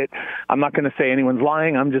denied it. I'm not going to say anyone's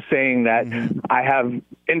lying. I'm just saying that I have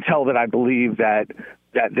intel that I believe that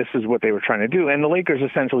this is what they were trying to do. And the Lakers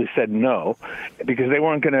essentially said no, because they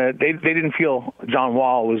weren't going to, they didn't feel John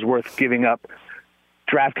Wall was worth giving up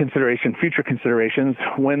draft consideration, future considerations,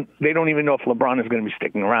 when they don't even know if LeBron is going to be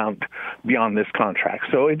sticking around beyond this contract.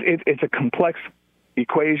 So it's a complex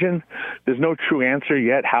equation. There's no true answer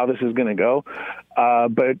yet how this is going to go.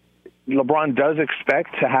 But LeBron does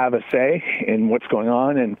expect to have a say in what's going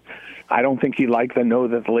on, and I don't think he liked the no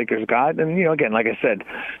that the Lakers got. And, again, like I said,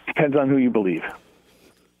 depends on who you believe.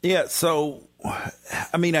 Yeah, so,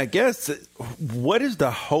 I mean, I guess, what is the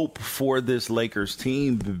hope for this Lakers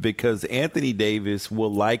team? Because Anthony Davis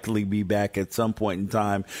will likely be back at some point in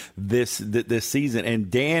time this season, and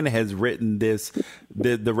Dan has written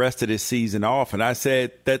the rest of this season off. And I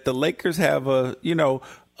said that the Lakers have a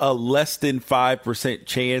less than 5%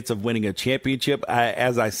 chance of winning a championship.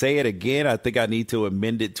 As I say it again, I think I need to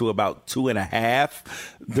amend it to about 2.5.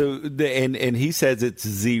 And he says it's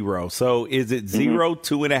 0. So is it 0,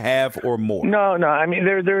 2.5, or more? No. I mean,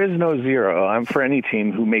 there is no 0 for any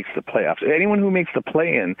team who makes the playoffs. Anyone who makes the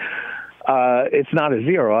play-in, it's not a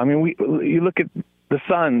 0. I mean, you look at the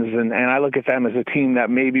Suns, and I look at them as a team that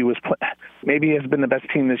maybe has been the best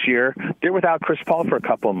team this year. They're without Chris Paul for a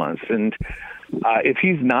couple of months, and if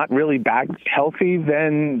he's not really back healthy,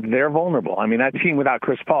 then they're vulnerable. I mean, that team without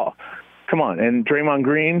Chris Paul, come on. And Draymond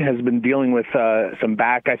Green has been dealing with some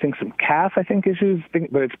calf issues,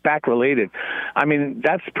 but it's back related. I mean,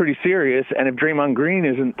 that's pretty serious. And if Draymond Green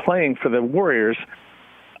isn't playing for the Warriors,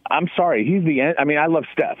 I'm sorry, he's the end. I mean, I love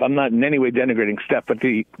Steph. I'm not in any way denigrating Steph, but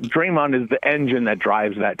Draymond is the engine that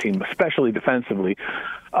drives that team, especially defensively.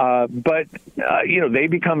 But they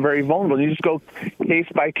become very vulnerable. You just go case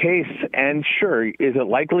by case, and sure, is it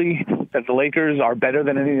likely that the Lakers are better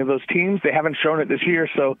than any of those teams? They haven't shown it this year,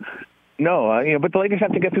 so no. But the Lakers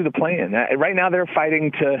have to get through the play-in. Right now, they're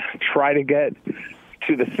fighting to try to get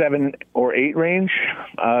to the 7 or 8 range,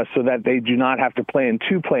 so that they do not have to play in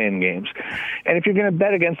 2 play-in games. And if you're going to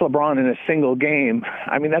bet against LeBron in a single game,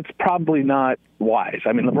 I mean, that's probably not wise.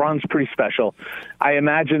 I mean, LeBron's pretty special. I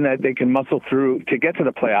imagine that they can muscle through to get to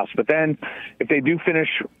the playoffs, but then if they do finish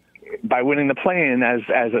by winning the play-in as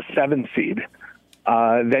a 7 seed,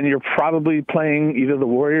 then you're probably playing either the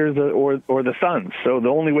Warriors or the Suns. So the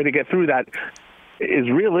only way to get through that is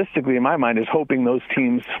realistically, in my mind, is hoping those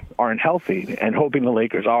teams aren't healthy and hoping the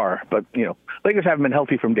Lakers are. But, Lakers haven't been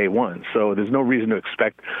healthy from day one, so there's no reason to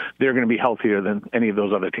expect they're going to be healthier than any of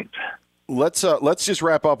those other teams. Let's just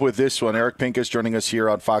wrap up with this one. Eric Pincus joining us here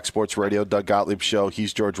on Fox Sports Radio, Doug Gottlieb Show.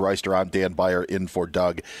 He's George Reister. I'm Dan Beyer in for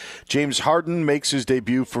Doug. James Harden makes his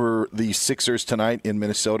debut for the Sixers tonight in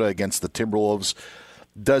Minnesota against the Timberwolves.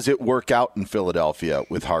 Does it work out in Philadelphia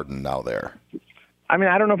with Harden now there? I mean,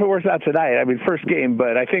 I don't know if it works out tonight. I mean, first game,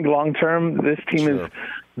 but I think long term this team is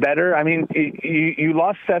better. I mean, you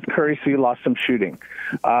lost Seth Curry, so you lost some shooting.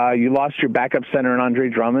 You lost your backup center in Andre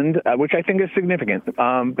Drummond, which I think is significant.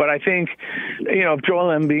 But I think, if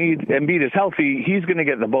Joel Embiid is healthy, he's going to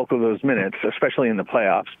get the bulk of those minutes, especially in the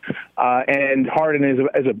playoffs. And Harden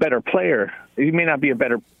is a better player. He may not be a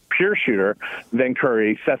better pure shooter than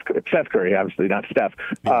Curry. Seth Curry, obviously, not Steph.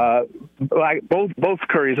 Both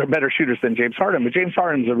Currys are better shooters than James Harden, but James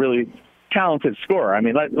Harden's a really talented scorer. I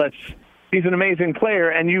mean, he's an amazing player,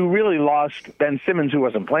 and you really lost Ben Simmons, who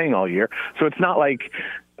wasn't playing all year. So it's not like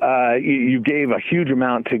you gave a huge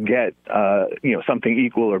amount to get something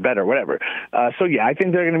equal or better, whatever. So yeah, I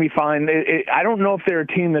think they're going to be fine. I don't know if they're a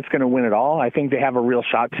team that's going to win it all. I think they have a real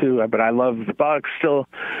shot to, but I love the Bucks still.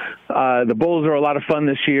 The Bulls are a lot of fun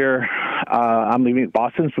this year. I'm leaving.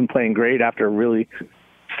 Boston's been playing great after a really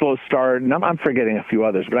slow start, and I'm forgetting a few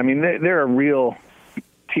others, but I mean they're a real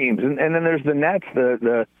teams. And then there's the Nets.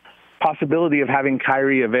 The possibility of having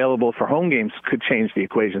Kyrie available for home games could change the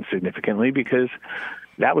equation significantly, because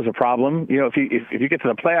that was a problem. If you get to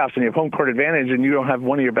the playoffs and you have home court advantage and you don't have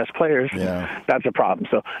one of your best players, that's a problem.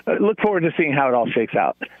 So look forward to seeing how it all shakes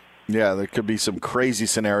out. Yeah, there could be some crazy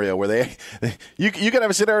scenario where you could have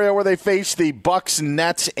a scenario where they face the Bucks,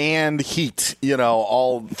 Nets, and Heat,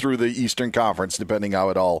 all through the Eastern Conference, depending how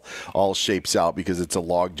it all shapes out, because it's a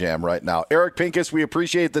logjam right now. Eric Pincus, we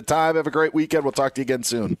appreciate the time. Have a great weekend. We'll talk to you again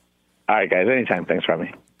soon. All right, guys. Anytime. Thanks for having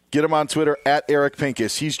me. Get him on Twitter at Eric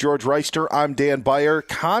Pincus. He's George Reister. I'm Dan Beyer.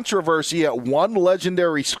 Controversy at one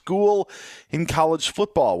legendary school in college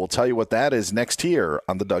football. We'll tell you what that is next here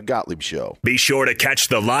on the Doug Gottlieb Show. Be sure to catch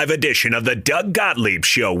the live edition of the Doug Gottlieb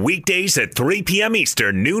Show weekdays at 3 p.m.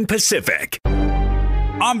 Eastern, noon Pacific.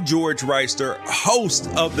 I'm George Reister, host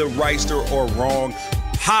of the Reister or Wrong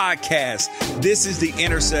podcast. This is the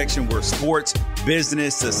intersection where sports,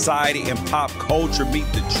 business, society, and pop culture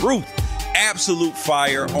meet the truth. Absolute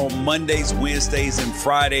fire on Mondays, Wednesdays, and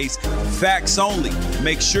Fridays. Facts only.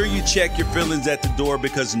 Make sure you check your feelings at the door,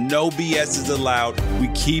 because no BS is allowed. We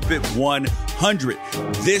keep it 100.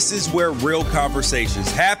 This is where real conversations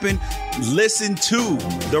happen. Listen to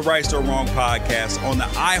the Right or Wrong podcast on the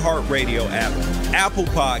iHeartRadio app, Apple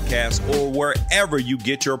Podcasts, or wherever you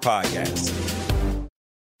get your podcasts.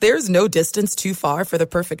 There's no distance too far for the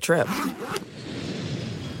perfect trip.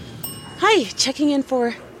 Hi, checking in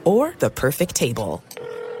for... Or the perfect table.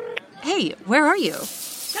 Hey, where are you?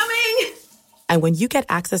 Coming! And when you get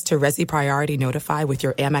access to Resi Priority Notify with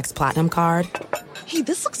your Amex Platinum card... Hey,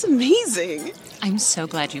 this looks amazing. I'm so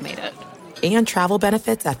glad you made it. And travel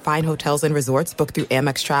benefits at fine hotels and resorts booked through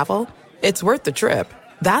Amex Travel, it's worth the trip.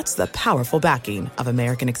 That's the powerful backing of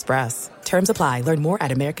American Express. Terms apply. Learn more at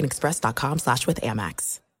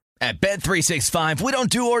americanexpress.com/withAmex. At Bet365, we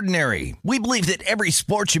don't do ordinary. We believe that every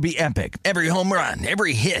sport should be epic. Every home run,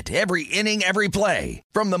 every hit, every inning, every play.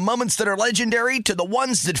 From the moments that are legendary to the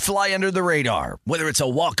ones that fly under the radar. Whether it's a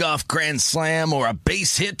walk-off grand slam or a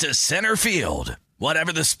base hit to center field.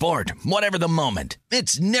 Whatever the sport, whatever the moment.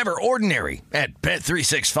 It's never ordinary at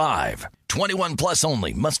Bet365. 21 plus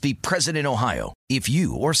only. Must be present in Ohio. If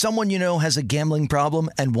you or someone you know has a gambling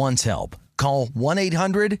problem and wants help, call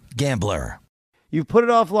 1-800-GAMBLER. You've put it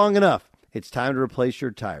off long enough. It's time to replace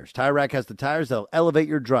your tires. Tire Rack has the tires that'll elevate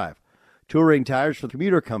your drive. Touring tires for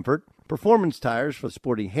commuter comfort, performance tires for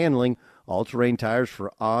sporty handling, all-terrain tires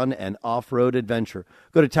for on- and off-road adventure.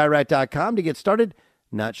 Go to TireRack.com to get started.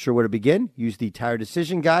 Not sure where to begin? Use the Tire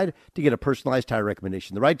Decision Guide to get a personalized tire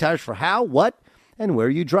recommendation. The right tires for how, what, and where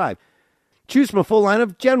you drive. Choose from a full line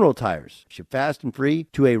of general tires. Ship fast and free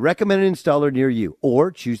to a recommended installer near you.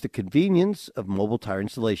 Or choose the convenience of mobile tire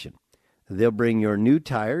installation. They'll bring your new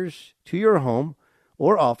tires to your home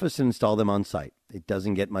or office and install them on site. It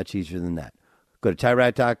doesn't get much easier than that. Go to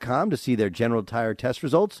TireRack.com to see their general tire test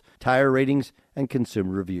results, tire ratings, and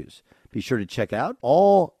consumer reviews. Be sure to check out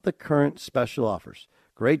all the current special offers.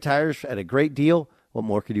 Great tires at a great deal. What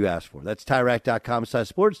more could you ask for? That's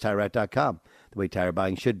TireRack.com/sports, TireRack.com, the way tire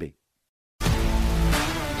buying should be.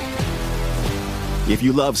 If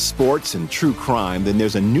you love sports and true crime, then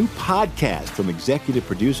there's a new podcast from executive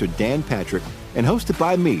producer Dan Patrick and hosted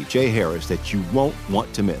by me, Jay Harris, that you won't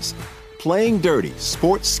want to miss. Playing Dirty: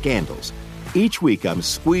 Sports Scandals. Each week, I'm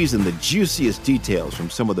squeezing the juiciest details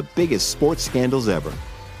from some of the biggest sports scandals ever.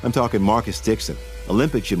 I'm talking Marcus Dixon,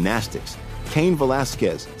 Olympic gymnastics, Cain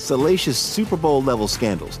Velasquez, salacious Super Bowl-level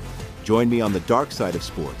scandals. Join me on the dark side of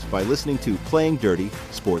sports by listening to Playing Dirty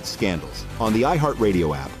Sports Scandals on the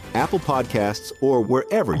iHeartRadio app, Apple Podcasts, or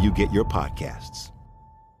wherever you get your podcasts.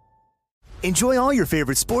 Enjoy all your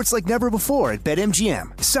favorite sports like never before at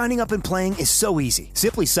BetMGM. Signing up and playing is so easy.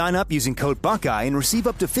 Simply sign up using code Buckeye and receive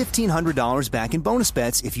up to $1,500 back in bonus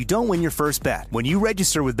bets if you don't win your first bet. When you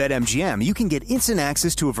register with BetMGM, you can get instant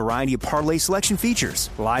access to a variety of parlay selection features,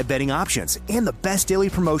 live betting options, and the best daily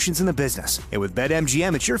promotions in the business. And with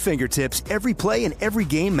BetMGM at your fingertips, every play and every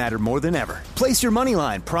game matter more than ever. Place your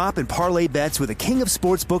moneyline, prop, and parlay bets with the king of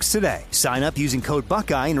sportsbooks today. Sign up using code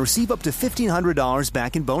Buckeye and receive up to $1,500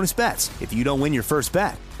 back in bonus bets if you don't win your first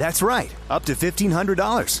bet. That's right, up to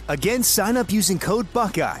 $1,500. Again, sign up using code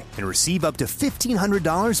Buckeye and receive up to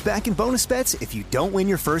 $1,500 back in bonus bets if you don't win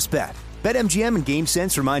your first bet. BetMGM and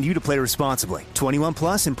GameSense remind you to play responsibly. 21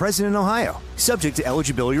 plus and present in Ohio. Subject to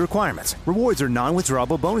eligibility requirements. Rewards are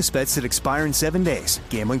non-withdrawable bonus bets that expire in 7 days.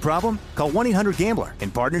 Gambling problem? Call 1-800-GAMBLER in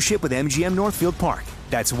partnership with MGM Northfield Park.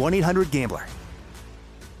 That's 1-800-GAMBLER.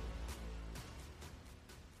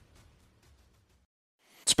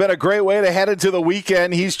 It's been a great way to head into the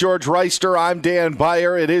weekend. He's George Reister. I'm Dan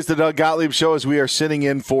Beyer. It is the Doug Gottlieb Show as we are sitting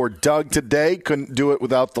in for Doug today. Couldn't do it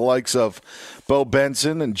without the likes of Bo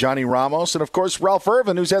Benson and Johnny Ramos. And, of course, Ralph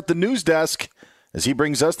Irvin, who's at the news desk as he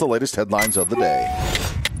brings us the latest headlines of the day.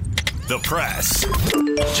 The Press.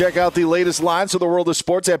 Check out the latest lines of the world of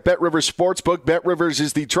sports at BetRivers Sportsbook. BetRivers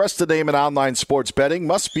is the trusted name in online sports betting.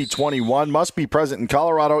 Must be 21. Must be present in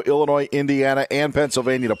Colorado, Illinois, Indiana, and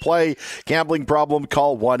Pennsylvania to play. Gambling problem?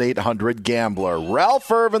 Call 1-800-GAMBLER.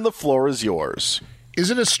 Ralph Irvin, the floor is yours.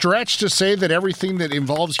 Is it a stretch to say that everything that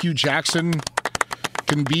involves Hugh Jackson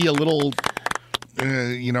can be a little,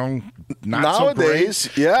 not nowadays,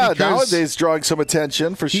 so great? yeah, Because nowadays drawing some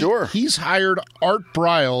attention for sure. He's hired Art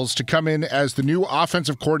Briles to come in as the new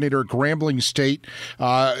offensive coordinator at Grambling State,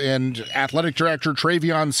 and athletic director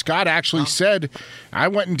Travion Scott actually said, I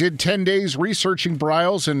went and did 10 days researching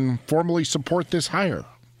Briles and formally support this hire.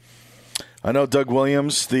 I know Doug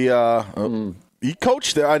Williams, he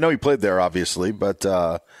coached there. I know he played there, obviously, but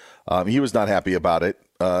he was not happy about it,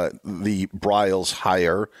 the Briles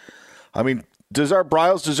hire. I mean, does Art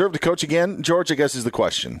Briles deserve to coach again, George, I guess is the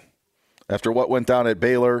question. After what went down at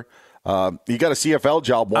Baylor, he got a CFL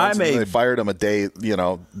job once, and then they fired him a day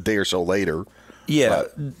or so later. Yeah,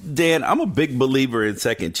 Dan, I'm a big believer in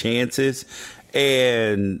second chances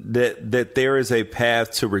and that there is a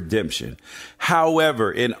path to redemption. However,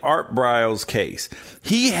 in Art Briles' case,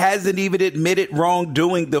 he hasn't even admitted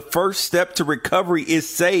wrongdoing. The first step to recovery is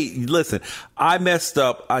say, listen, I messed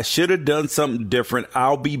up. I should have done something different.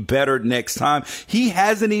 I'll be better next time. He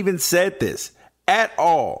hasn't even said this at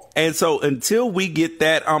all. And so until we get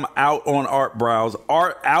that, I'm out on Art Briles,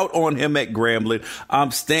 out on him at Grambling.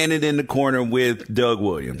 I'm standing in the corner with Doug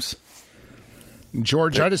Williams.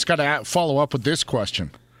 George, I just got to follow up with this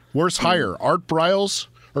question. Worst hire, Art Briles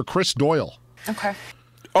or Chris Doyle? Okay.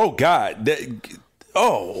 Oh, God.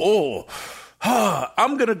 I'm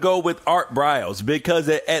going to go with Art Briles because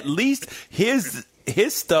at least his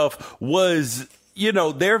stuff was,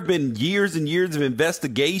 there have been years and years of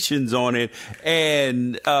investigations on it.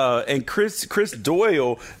 And Chris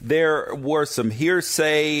Doyle, there were some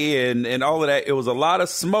hearsay and all of that. It was a lot of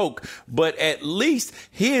smoke, but at least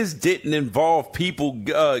his didn't involve people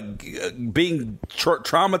being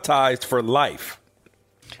traumatized for life.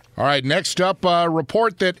 All right, next up, a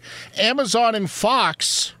report that Amazon and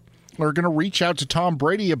Fox are going to reach out to Tom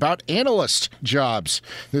Brady about analyst jobs.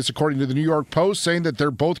 This, according to the New York Post, saying that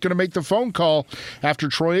they're both going to make the phone call after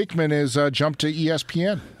Troy Aikman has jumped to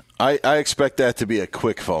ESPN. I expect that to be a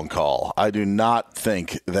quick phone call. I do not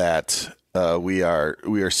think that we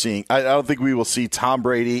are seeing. I don't think we will see Tom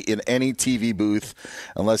Brady in any TV booth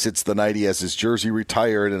unless it's the night he has his jersey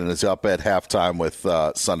retired and is up at halftime with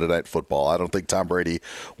Sunday Night Football. I don't think Tom Brady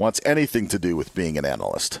wants anything to do with being an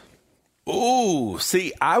analyst. Ooh,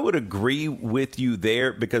 see, I would agree with you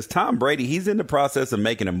there because Tom Brady, he's in the process of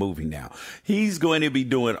making a movie now. He's going to be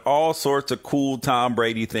doing all sorts of cool Tom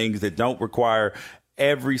Brady things that don't require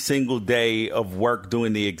every single day of work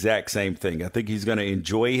doing the exact same thing. I think he's going to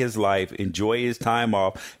enjoy his life, enjoy his time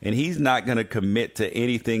off, and he's not going to commit to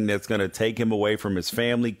anything that's going to take him away from his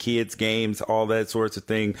family, kids, games, all that sorts of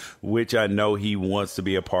thing, which I know he wants to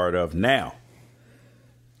be a part of now.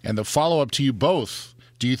 And the follow-up to you both,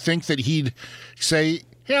 do you think that he'd say,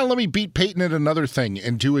 yeah, let me beat Peyton at another thing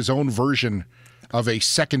and do his own version of a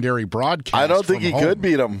secondary broadcast? I don't think he could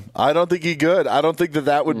beat him. I don't think he could. I don't think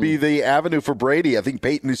that would be the avenue for Brady. I think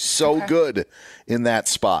Peyton is so good in that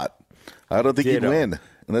spot. I don't think he'd win.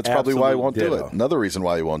 And that's probably why he won't do it. Another reason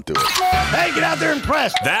why he won't do it. Hey, get out there and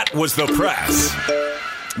press. That was the press.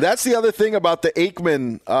 That's the other thing about the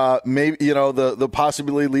Aikman, maybe the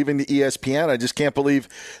possibility leaving the ESPN. I just can't believe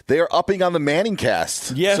they are upping on the Manning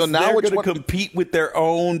cast. Yes, so now they're going to compete with their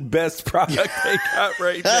own best product they got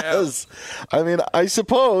right now. I mean, I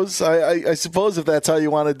suppose if that's how you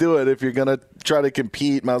want to do it, if you're going to try to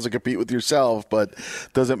compete, might as well compete with yourself, but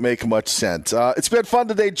doesn't make much sense. It's been fun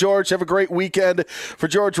today, George. Have a great weekend. For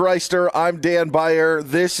George Reister, I'm Dan Byer.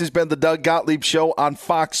 This has been the Doug Gottlieb Show on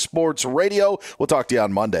Fox Sports Radio. We'll talk to you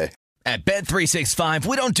on Monday. At Bet365,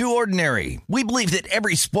 we don't do ordinary. We believe that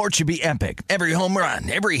every sport should be epic. Every home run,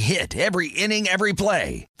 every hit, every inning, every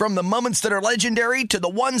play. From the moments that are legendary to the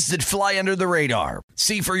ones that fly under the radar.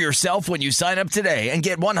 See for yourself when you sign up today and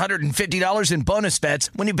get $150 in bonus bets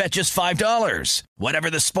when you bet just $5. Whatever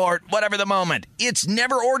the sport, whatever the moment, it's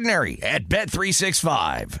never ordinary at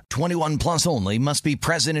Bet365. 21 plus only. Must be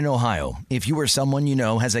present in Ohio. If you or someone you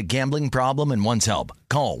know has a gambling problem and wants help,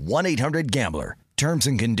 call 1-800-GAMBLER. Terms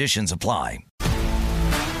and conditions apply.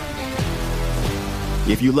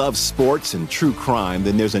 If you love sports and true crime,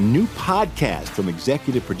 then there's a new podcast from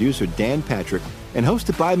executive producer Dan Patrick and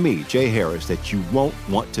hosted by me, Jay Harris, that you won't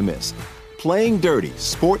want to miss. Playing Dirty: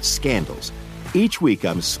 Sports Scandals. Each week,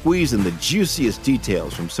 I'm squeezing the juiciest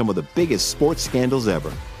details from some of the biggest sports scandals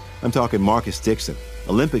ever. I'm talking Marcus Dixon,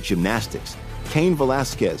 Olympic gymnastics, Cain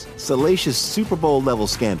Velasquez, salacious Super Bowl-level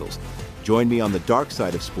scandals. Join me on the dark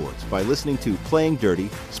side of sports by listening to Playing Dirty: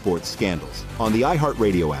 Sports Scandals on the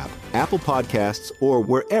iHeartRadio app, Apple Podcasts, or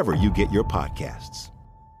wherever you get your podcasts.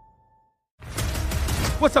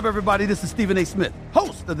 What's up, everybody? This is Stephen A. Smith,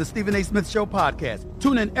 host of the Stephen A. Smith Show podcast.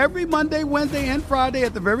 Tune in every Monday, Wednesday, and Friday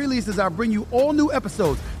at the very least as I bring you all new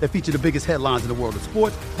episodes that feature the biggest headlines in the world of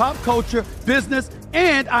sports, pop culture, business,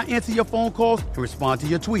 and I answer your phone calls and respond to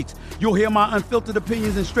your tweets. You'll hear my unfiltered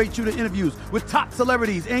opinions and straight-shooter interviews with top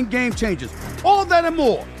celebrities and game changers. All that and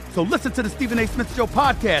more. So listen to the Stephen A. Smith Show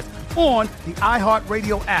podcast on the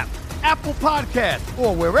iHeartRadio app, Apple Podcasts,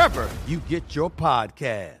 or wherever you get your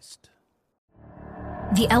podcast.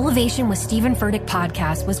 The Elevation with Stephen Furtick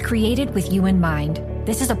podcast was created with you in mind.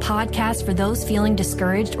 This is a podcast for those feeling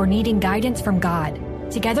discouraged or needing guidance from God.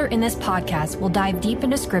 Together in this podcast, we'll dive deep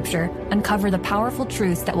into Scripture, uncover the powerful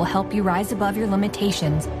truths that will help you rise above your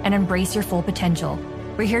limitations and embrace your full potential.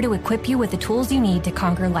 We're here to equip you with the tools you need to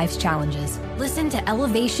conquer life's challenges. Listen to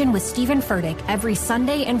Elevation with Stephen Furtick every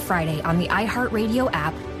Sunday and Friday on the iHeartRadio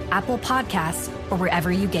app, Apple Podcasts, or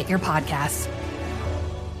wherever you get your podcasts.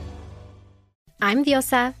 I'm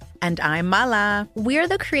Diosa. And I'm Mala. We're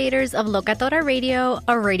the creators of Locatora Radio,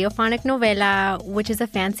 a radiophonic novela, which is a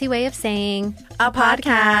fancy way of saying a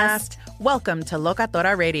podcast. Welcome to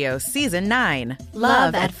Locatora Radio Season 9.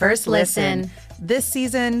 Love at First Listen. This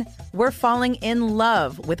season, we're falling in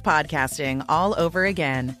love with podcasting all over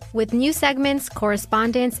again. With new segments,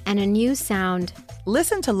 correspondence, and a new sound.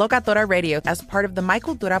 Listen to Locatora Radio as part of the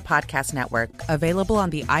Michael Dura Podcast Network. Available on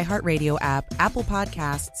the iHeartRadio app, Apple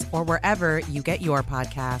Podcasts, or wherever you get your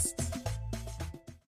podcasts.